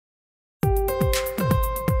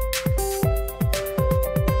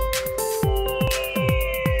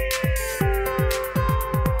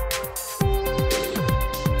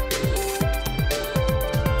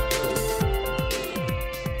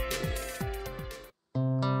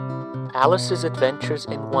Alice's Adventures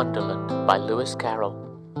in Wonderland by Lewis Carroll.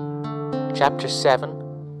 Chapter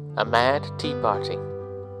 7, A Mad Tea Party.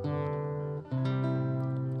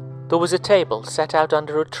 There was a table set out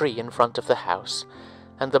under a tree in front of the house,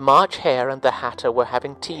 and the March Hare and the Hatter were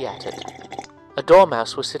having tea at it. A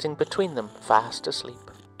dormouse was sitting between them, fast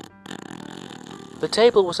asleep. The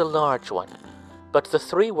table was a large one, but the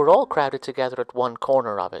three were all crowded together at one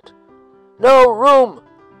corner of it. "No room!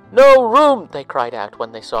 No room!" they cried out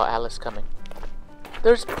when they saw Alice coming.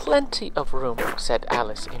 "There's plenty of room," said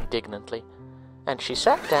Alice indignantly, and she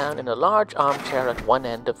sat down in a large armchair at one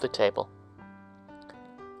end of the table.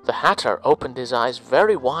 The Hatter opened his eyes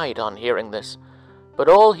very wide on hearing this, but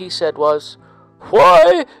all he said was,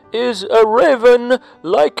 "Why is a raven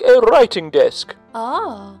like a writing desk?"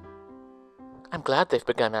 Oh. "I'm glad they've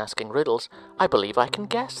begun asking riddles. I believe I can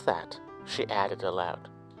guess that," she added aloud.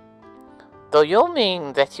 "Do you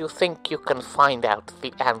mean that you think you can find out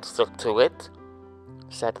the answer to it?"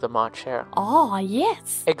 said the March Hare. Oh,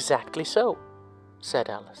 yes. "Exactly so," said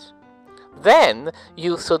Alice. "Then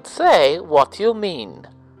you should say what you mean,"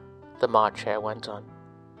 the March Hare went on.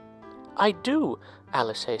 "I do,"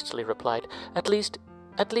 Alice hastily replied. At least,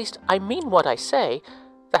 I mean what I say.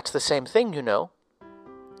 That's the same thing, you know."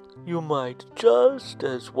 "You might just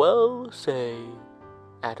as well say,"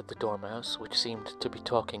 added the Dormouse, which seemed to be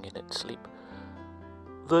talking in its sleep,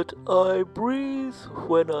 "that I breathe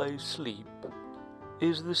when I sleep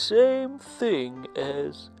is the same thing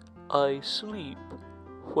as I sleep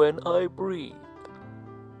when I breathe."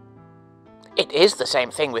 "It is the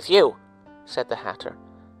same thing with you," said the Hatter,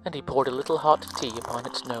 and he poured a little hot tea upon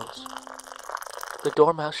its nose. The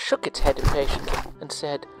Dormouse shook its head impatiently and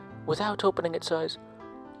said, without opening its eyes,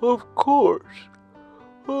 Of course.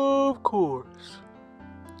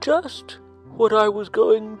 Just what I was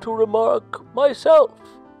going to remark myself."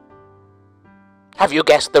 "Have you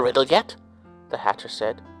guessed the riddle yet?" the Hatter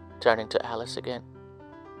said, turning to Alice again.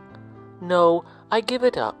 "No, I give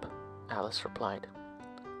it up," Alice replied.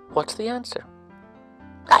 "What's the answer?"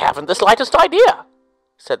 "I haven't the slightest idea,"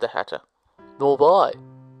 said the Hatter. "Nor have I,"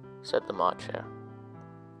 said the March Hare.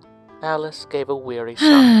 Alice gave a weary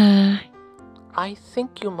sigh. "I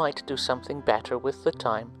think you might do something better with the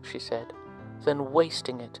time," she said, "than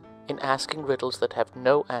wasting it in asking riddles that have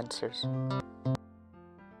no answers."